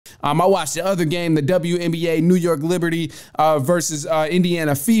I watched the other game, the WNBA, New York Liberty versus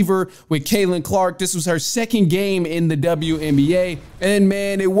Indiana Fever with Caitlin Clark. This was her second game in the WNBA. And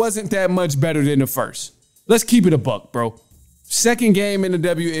man, it wasn't that much better than the first. Let's keep it a buck, bro. Second game in the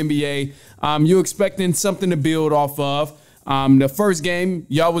WNBA. You expecting something to build off of. The first game,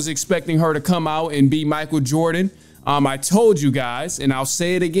 y'all was expecting her to come out and be Michael Jordan. I told you guys, and I'll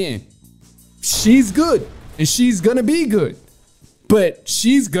say it again. She's good, and she's going to be good. But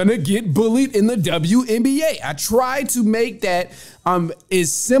she's going to get bullied in the WNBA. I tried to make that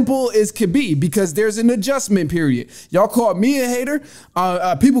as simple as could be because there's an adjustment period. Y'all called me a hater.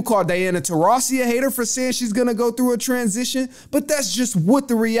 People called Diana Taurasi a hater for saying she's going to go through a transition. But that's just what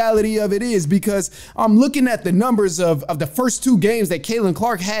the reality of it is, because I'm looking at the numbers of the first two games that Caitlin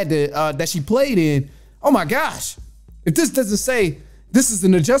Clark had that she played in. Oh, my gosh. If this doesn't say this is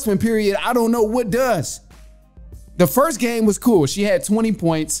an adjustment period, I don't know what does. The first game was cool. She had 20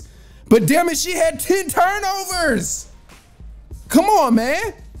 points, but damn it, she had 10 turnovers. Come on,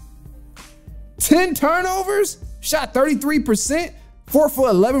 man. 10 turnovers, shot 33%, 4 for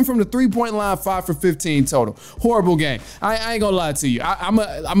 11 from the three-point line, 5 for 15 total. Horrible game. I ain't gonna lie to you. I'm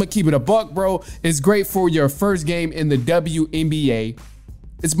gonna keep it a buck, bro. It's great for your first game in the WNBA.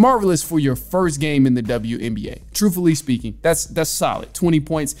 It's marvelous for your first game in the WNBA. Truthfully speaking, that's solid. 20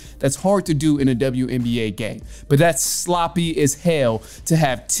 points, that's hard to do in a WNBA game. But that's sloppy as hell to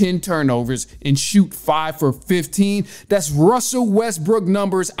have 10 turnovers and shoot 5 for 15. That's Russell Westbrook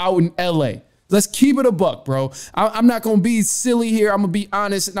numbers out in LA. Let's keep it a buck, bro. I'm not gonna be silly here. I'm gonna be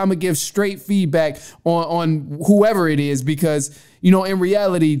honest, and I'm gonna give straight feedback on whoever it is, because, you know, in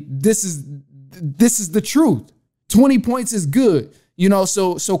reality, this is the truth. 20 points is good. You know,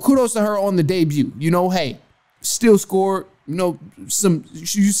 so kudos to her on the debut. You know, hey, still scored, you know, you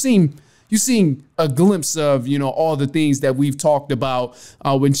seen a glimpse of, you know, all the things that we've talked about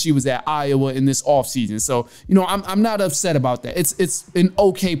when she was at Iowa in this offseason. So, you know, I'm not upset about that. It's an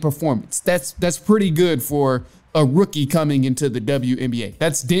okay performance. That's pretty good for a rookie coming into the WNBA.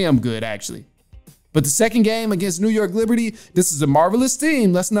 That's damn good, actually. But the second game against New York Liberty, this is a marvelous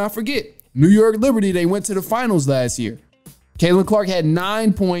team. Let's not forget. New York Liberty, they went to the finals last year. Caitlin Clark had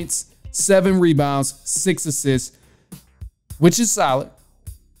 9 points, 7 rebounds, 6 assists, which is solid,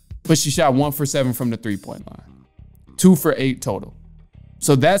 but she shot 1 for 7 from the three-point line, 2 for 8 total.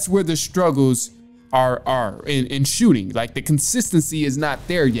 So that's where the struggles are in shooting. Like, the consistency is not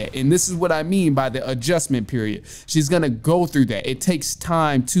there yet. And this is what I mean by the adjustment period. She's going to go through that. It takes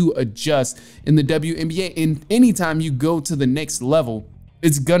time to adjust in the WNBA. And anytime you go to the next level,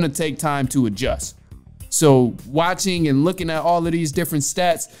 it's going to take time to adjust. So watching and looking at all of these different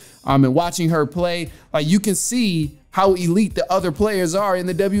stats and watching her play, like, you can see how elite the other players are in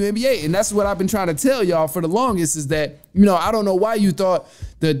the WNBA. And that's what I've been trying to tell y'all for the longest, is that, you know, I don't know why you thought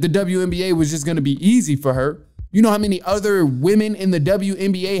the WNBA was just going to be easy for her. You know how many other women in the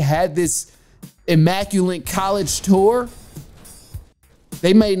WNBA had this immaculate college tour?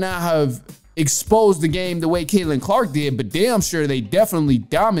 They may not have exposed the game the way Caitlin Clark did, but damn sure they definitely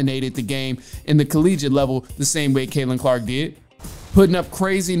dominated the game in the collegiate level the same way Caitlin Clark did, putting up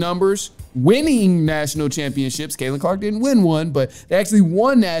crazy numbers, winning national championships. Caitlin Clark didn't win one, but they actually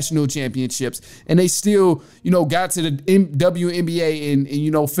won national championships, and they still, you know, got to the WNBA and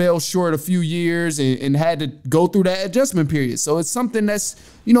you know, fell short a few years and had to go through that adjustment period. So it's something that's,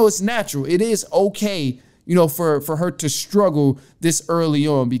 you know, it's natural. It is okay, you know, for her to struggle this early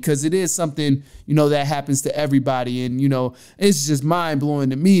on, because it is something, you know, that happens to everybody. And, you know, it's just mind blowing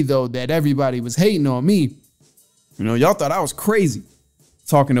to me, though, that everybody was hating on me. You know, y'all thought I was crazy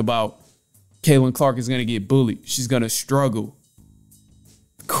talking about Caitlin Clark is going to get bullied. She's going to struggle.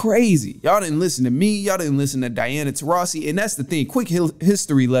 Crazy. Y'all didn't listen to me. Y'all didn't listen to Diana Taurasi. And that's the thing. Quick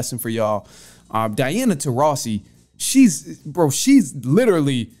history lesson for y'all. Diana Taurasi, she's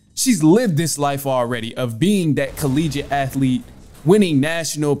lived this life already of being that collegiate athlete, winning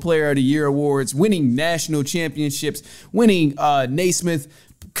National Player of the Year awards, winning national championships, winning Naismith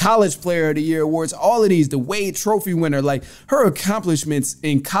College Player of the Year awards, all of these, the Wade Trophy winner. Like, her accomplishments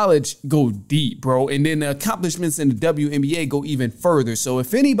in college go deep, bro. And then the accomplishments in the WNBA go even further. So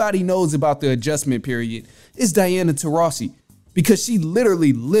if anybody knows about the adjustment period, it's Diana Taurasi, because she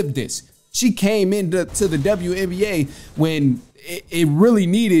literally lived this. She came into the WNBA when it really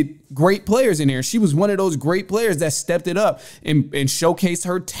needed great players in there. She was one of those great players that stepped it up and showcased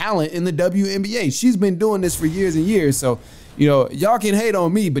her talent in the WNBA. She's been doing this for years and years. So, you know, y'all can hate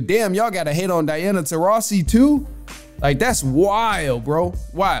on me, but damn, y'all got to hate on Diana Taurasi too. Like, that's wild, bro.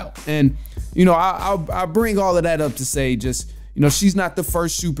 Wild. And, you know, I'll bring all of that up to say, just, you know, she's not the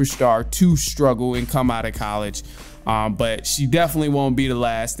first superstar to struggle and come out of college. But she definitely won't be the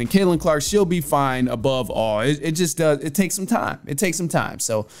last. And Caitlin Clark, she'll be fine above all. It just does. It takes some time. It takes some time.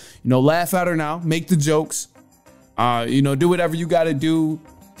 So, laugh at her now. Make the jokes. Do whatever you got to do.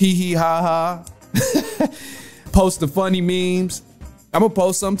 Hee hee ha ha. Post the funny memes. I'm going to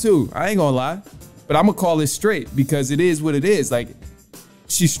post some too. I ain't going to lie. But I'm going to call it straight because it is what it is. Like,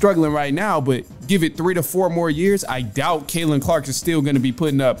 she's struggling right now, but give it 3 to 4 more years. I doubt Caitlin Clark is still going to be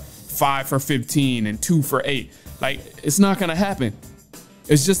putting up 5 for 15 and 2 for 8. Like, it's not going to happen.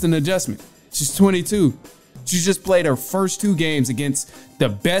 It's just an adjustment. She's 22. She just played her first 2 games against the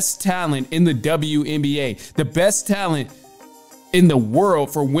best talent in the WNBA, the best talent in the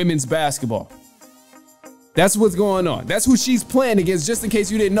world for women's basketball. That's what's going on. That's who she's playing against, just in case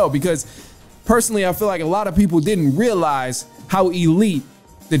you didn't know, because personally, I feel like a lot of people didn't realize how elite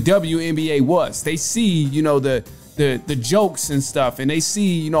the WNBA was. They see, the jokes and stuff, and they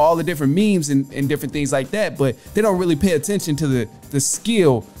see, all the different memes and different things like that, but they don't really pay attention to the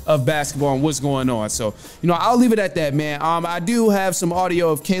skill of basketball and what's going on. So, I'll leave it at that, man. I do have some audio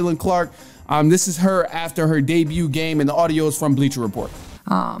of Caitlin Clark. This is her after her debut game, and the audio is from Bleacher Report.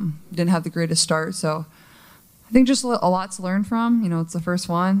 Didn't have the greatest start, so I think just a lot to learn from. It's the first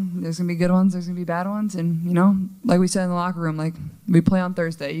one. There's going to be good ones. There's going to be bad ones. And, like we said in the locker room, like we play on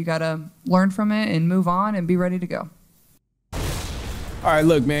Thursday. You got to learn from it and move on and be ready to go. All right,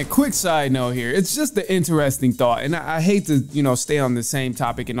 look, man, quick side note here. It's just an interesting thought. And I hate to, stay on the same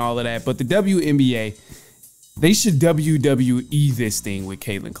topic and all of that. But the WNBA, they should WWE this thing with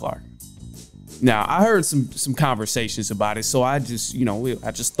Caitlin Clark. Now, I heard some conversations about it. So I just,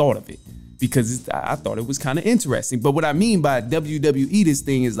 I just thought of it. Because I thought it was kind of interesting. But what I mean by WWE, this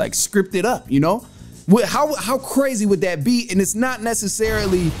thing is like scripted up, How crazy would that be? And it's not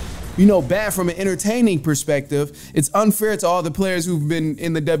necessarily, bad from an entertaining perspective. It's unfair to all the players who've been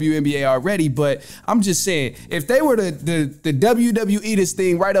in the WNBA already. But I'm just saying, if they were the WWE this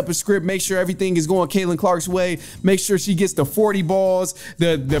thing, write up a script, make sure everything is going Caitlin Clark's way, make sure she gets the 40 balls,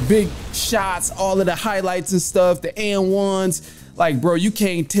 the big shots, all of the highlights and stuff, the and-ones. Like, bro, you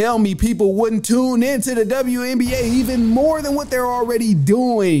can't tell me people wouldn't tune into the WNBA even more than what they're already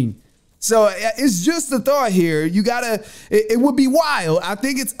doing. So it's just a thought here. You gotta, it would be wild. I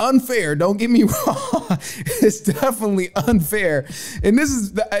think it's unfair. Don't get me wrong. It's definitely unfair. And this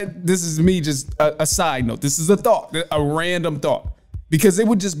is me just a side note. This is a thought, a random thought, because it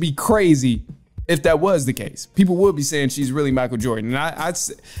would just be crazy if that was the case. People would be saying she's really Michael Jordan. And I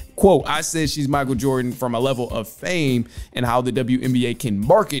said she's Michael Jordan from a level of fame and how the WNBA can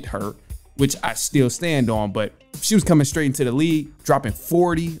market her, which I still stand on. But she was coming straight into the league, dropping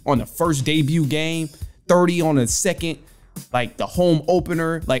 40 on the first debut game, 30 on the second, like the home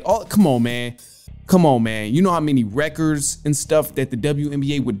opener. Like, oh, come on, man. Come on, man. You know how many records and stuff that the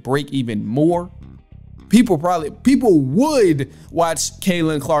WNBA would break even more? People would watch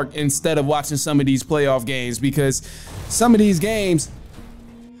Caitlin Clark instead of watching some of these playoff games, because some of these games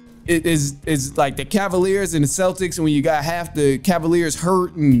is like the Cavaliers and the Celtics, and when you got half the Cavaliers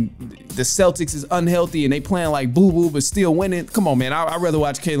hurt and the Celtics is unhealthy and they playing like boo-boo but still winning. Come on, man. I'd rather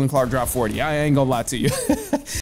watch Caitlin Clark drop 40. I ain't gonna lie to you.